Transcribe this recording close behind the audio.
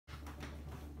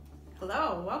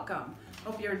Hello, welcome.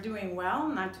 Hope you're doing well,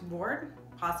 not too bored,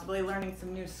 possibly learning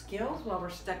some new skills while we're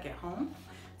stuck at home.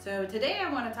 So today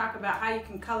I want to talk about how you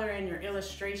can color in your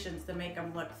illustrations to make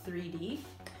them look 3D.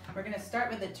 We're going to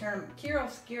start with the term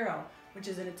chiaroscuro, which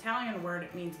is an Italian word.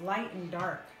 It means light and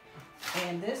dark.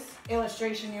 And this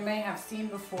illustration you may have seen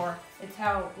before. It's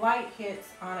how light hits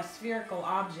on a spherical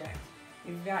object.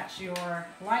 You've got your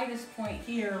lightest point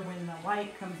here when the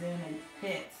light comes in and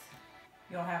hits.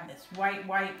 You'll have this white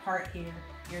part here.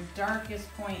 Your darkest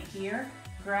point here,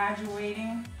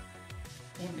 graduating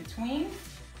in between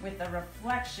with a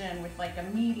reflection with like a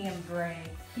medium gray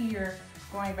here,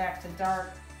 going back to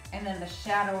dark, and then the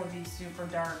shadow would be super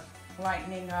dark,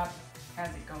 lightening up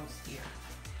as it goes here.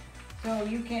 So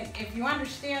you can, if you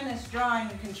understand this drawing,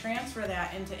 you can transfer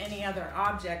that into any other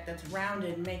object that's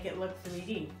rounded and make it look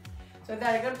 3D. So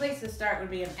that a good place to start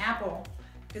would be an apple,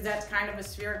 because that's kind of a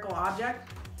spherical object,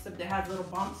 except it has little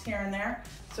bumps here and there.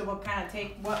 So we'll kind of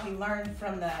take what we learned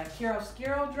from the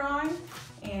chiaroscuro drawing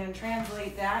and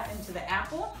translate that into the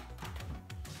apple.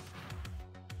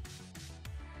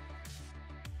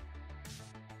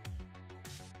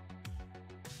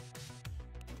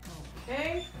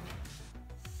 Okay,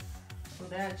 so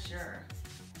that's your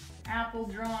apple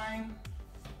drawing.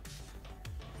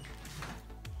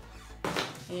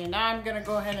 And I'm gonna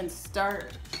go ahead and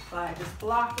start by just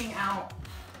blocking out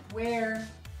where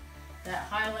that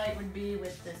highlight would be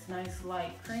with this nice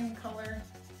light cream color.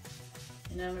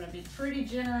 And I'm gonna be pretty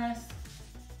generous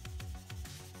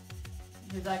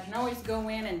because I can always go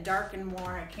in and darken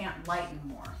more, I can't lighten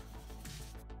more.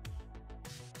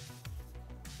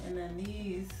 And then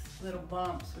these little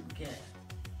bumps would get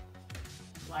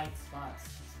light spots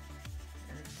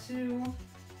there too.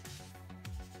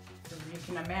 So you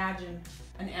can imagine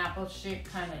an apple shape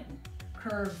kind of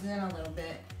curves in a little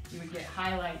bit. You would get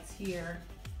highlights here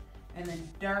and then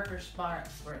darker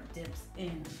spots where it dips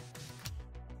in.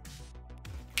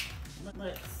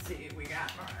 Let's see, we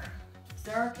got our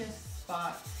darkest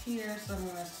spots here. So I'm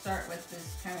gonna start with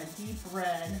this kind of deep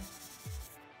red.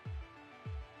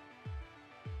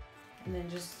 And then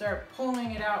just start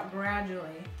pulling it out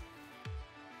gradually.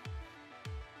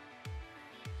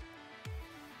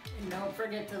 And don't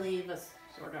forget to leave a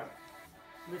sort of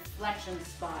reflection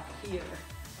spot here,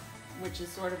 which is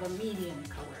sort of a medium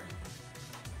color.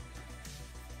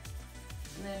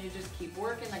 And then you just keep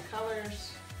working the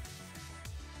colors.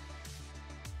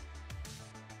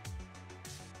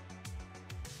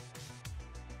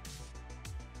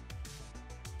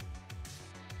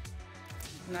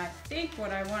 And I think what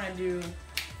I want to do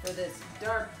for this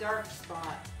dark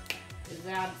spot is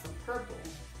add some purple.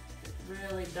 It's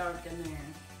really dark in there.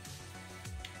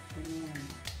 And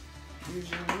then use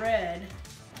your red,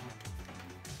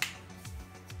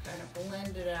 kind of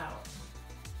blend it out.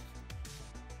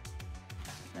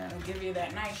 That'll give you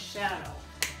that nice shadow.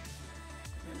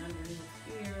 And underneath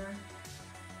here,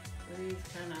 so these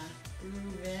kind of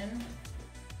groove in.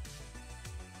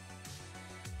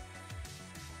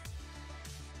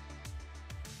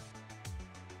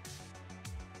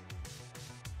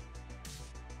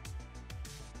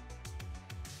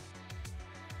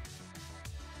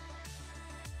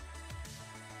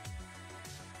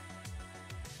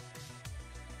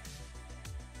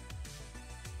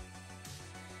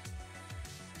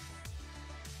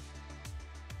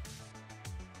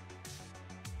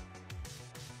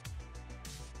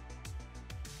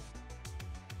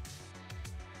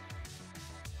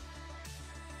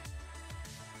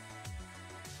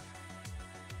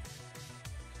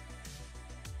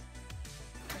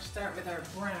 Start with our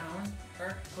brown,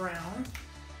 dark brown,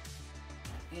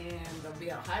 and there'll be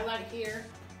a highlight here.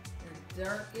 Your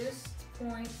darkest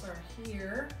points are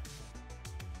here,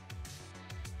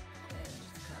 and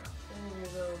just kind of pull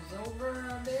those over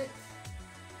a bit.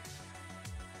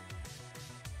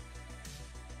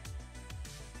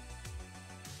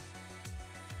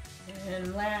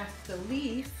 And last, the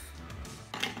leaf.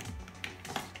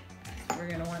 So we're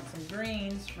going to want some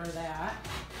greens for that.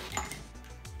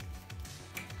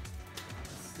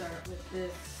 Start with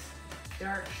this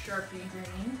dark Sharpie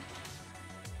green.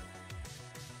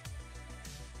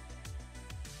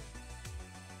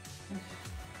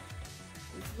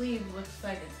 This leaf looks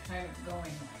like it's kind of going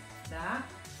like that.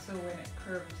 So when it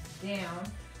curves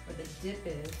down, where the dip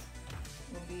is,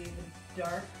 will be the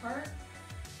dark part.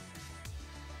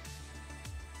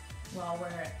 While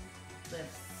where it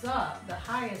lifts up, the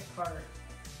highest part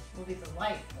will be the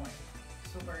light point.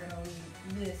 So we're going to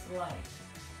leave this light.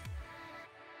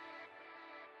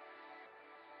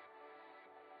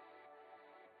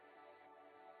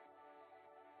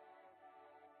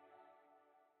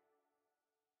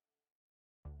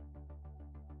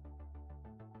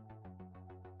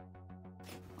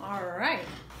 All right,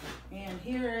 and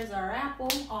here is our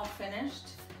apple all finished.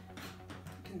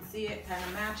 You can see it kind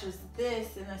of matches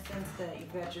this in the sense that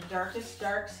you've got your darkest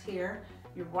darks here.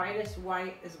 Your whitest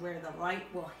white is where the light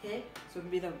will hit. So it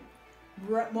would be the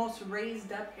most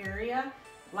raised up area.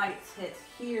 Lights hits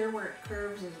here where it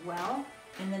curves as well.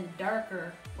 And then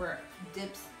darker where it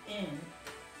dips in.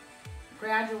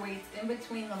 Graduates in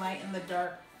between the light and the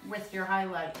dark with your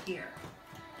highlight here.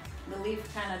 The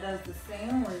leaf kind of does the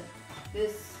same where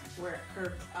this, where it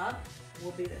curves up,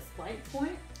 will be this light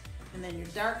point. And then your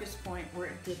darkest point where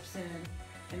it dips in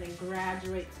and then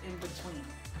graduates in between.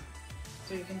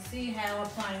 So you can see how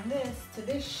applying this to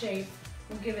this shape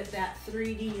will give it that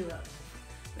 3D look.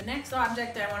 The next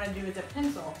object I want to do is a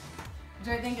pencil, which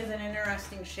I think is an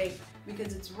interesting shape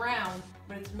because it's round,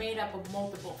 but it's made up of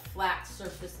multiple flat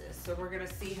surfaces. So we're going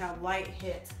to see how light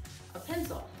hits a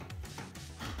pencil.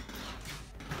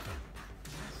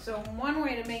 So one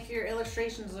way to make your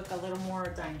illustrations look a little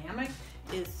more dynamic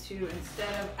is to,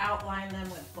 instead of outline them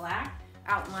with black,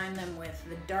 outline them with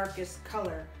the darkest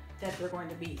color that they're going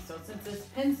to be. So since this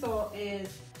pencil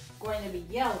is going to be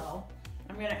yellow,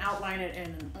 I'm going to outline it in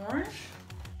an orange.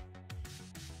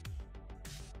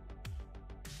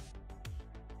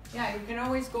 Yeah, you can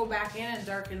always go back in and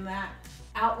darken that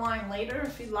outline later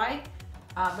if you like,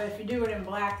 but if you do it in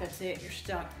black, that's it, you're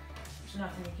stuck. There's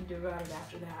nothing you can do about it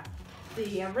after that.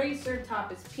 The eraser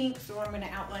top is pink, so I'm going to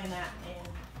outline that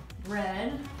in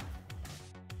red.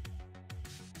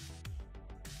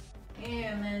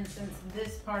 And then since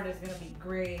this part is going to be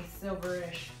gray,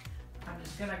 silverish, I'm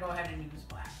just going to go ahead and use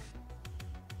black.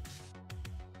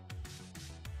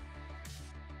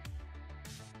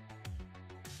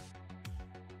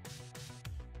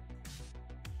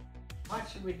 What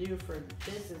should we do for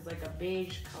this? Is like a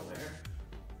beige color.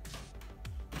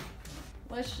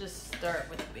 Let's just start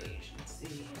with beige and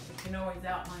see. We can always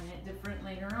outline it different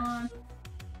later on.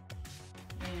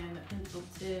 And the pencil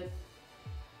tip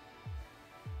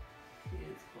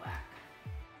is black.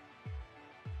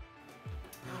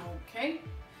 Okay,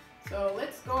 so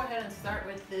let's go ahead and start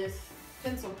with this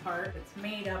pencil part. It's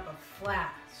made up of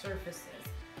flat surfaces.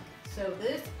 So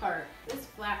this part, this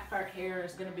flat part here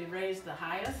is going to be raised the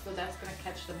highest, so that's going to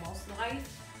catch the most light.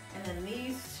 And then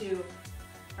these two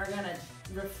are going to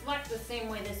reflect the same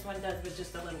way this one does, but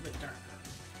just a little bit darker.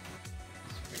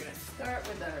 So we're going to start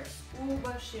with our school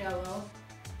bus yellow.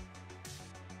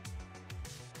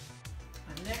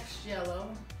 Our next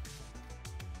yellow.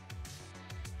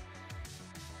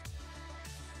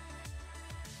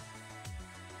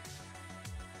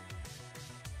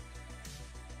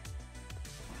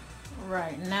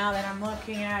 Right, now that I'm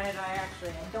looking at it, I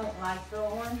don't like the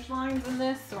orange lines in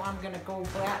this, so I'm going to go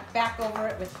back over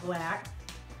it with black.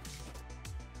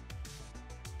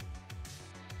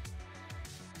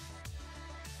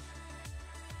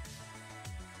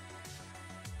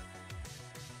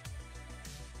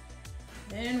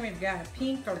 Then we've got a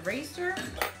pink eraser.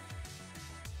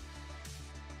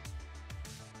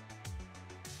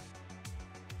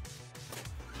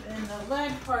 Then the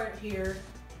lead part here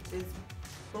is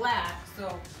black,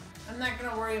 so I'm not going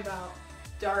to worry about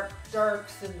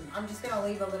darks, and I'm just going to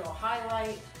leave a little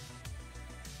highlight.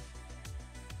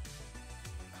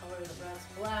 Color the rest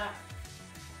black.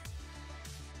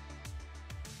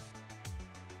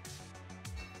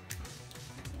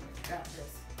 We've got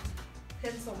this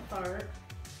pencil part.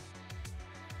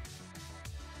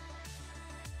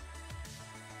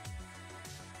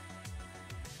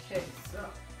 Okay, so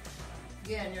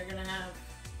again, you're going to have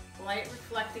light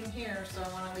reflecting here, so I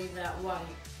want to leave that white.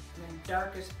 And then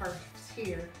darkest parts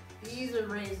here. These are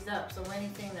raised up, so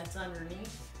anything that's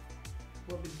underneath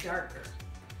will be darker.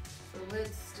 So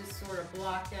let's just sort of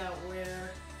block out where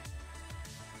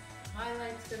the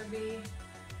highlight's going to be.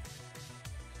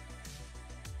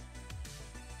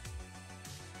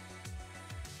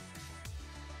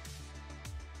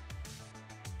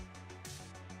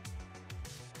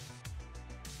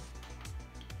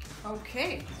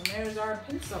 Okay, and there's our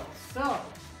pencil. So,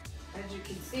 as you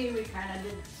can see, we kind of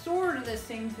did sort of the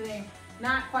same thing,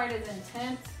 not quite as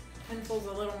intense. Pencil's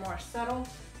a little more subtle.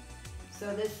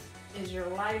 So this is your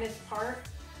lightest part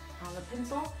on the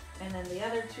pencil, and then the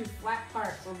other two flat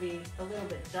parts will be a little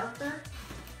bit darker.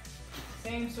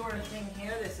 Same sort of thing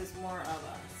here. This is more of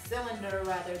a cylinder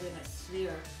rather than a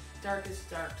sphere. Darkest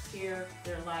darks here,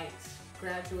 they're lights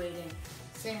graduating.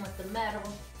 Same with the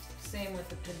metal, same with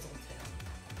the pencil tip.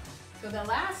 So the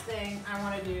last thing I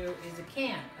want to do is a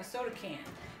can, a soda can,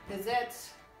 because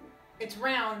it's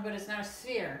round, but it's not a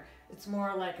sphere. It's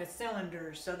more like a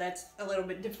cylinder, so that's a little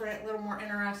bit different, a little more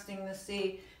interesting to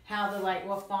see how the light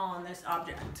will fall on this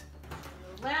object.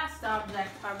 last object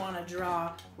I want to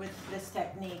draw with this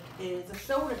technique is a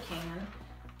soda can.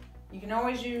 You can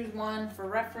always use one for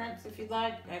reference if you'd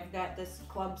like. I've got this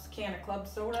can of club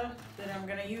soda that I'm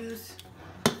going to use.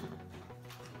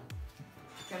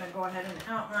 Going to go ahead and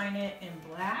outline it in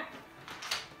black.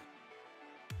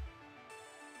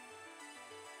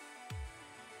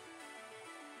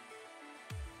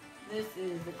 This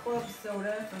is the club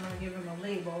soda, so I'm going to give him a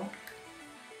label.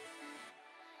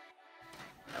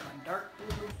 Got my dark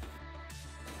blue.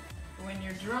 When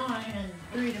you're drawing in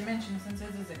 3 dimensions, since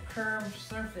this is a curved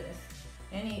surface,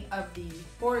 any of the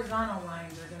horizontal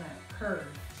lines are going to curve,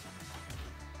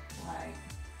 like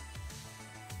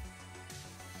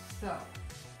so.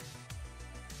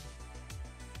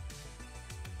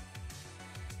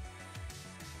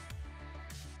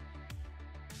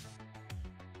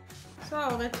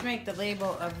 So let's make the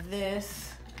label of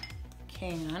this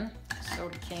can,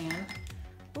 soda can,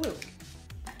 blue.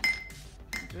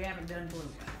 We haven't done blue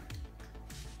yet.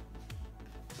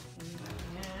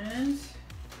 And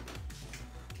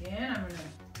again, I'm gonna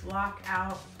block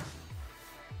out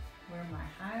where my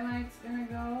highlight's gonna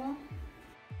go.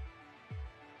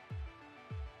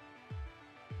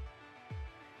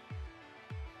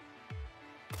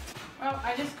 Well,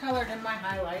 I just colored in my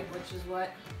highlight, which is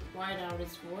what whiteout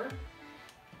is for.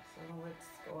 So let's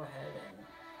go ahead and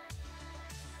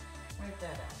wipe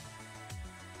that out.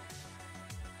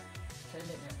 Send it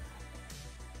in.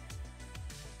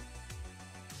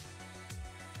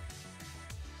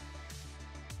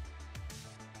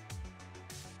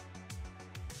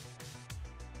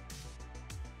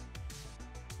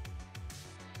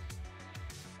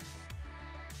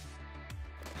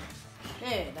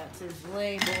 Okay, that's his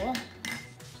label.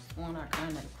 Just want to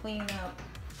kind of clean up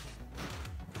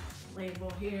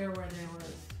label here where there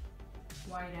was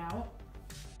white out.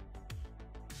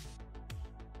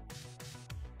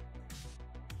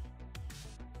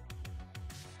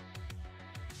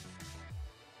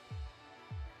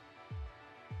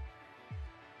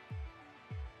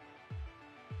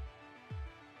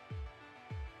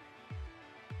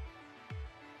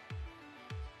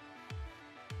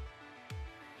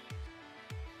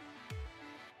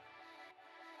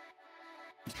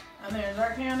 And there's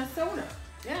our can of soda.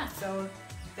 Yeah, so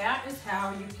that is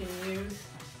how you can use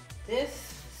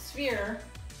this sphere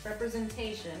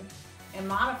representation and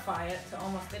modify it to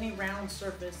almost any round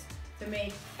surface to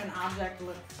make an object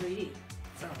look 3D.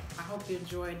 So I hope you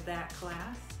enjoyed that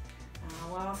class.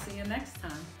 Well, I'll see you next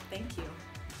time. Thank you.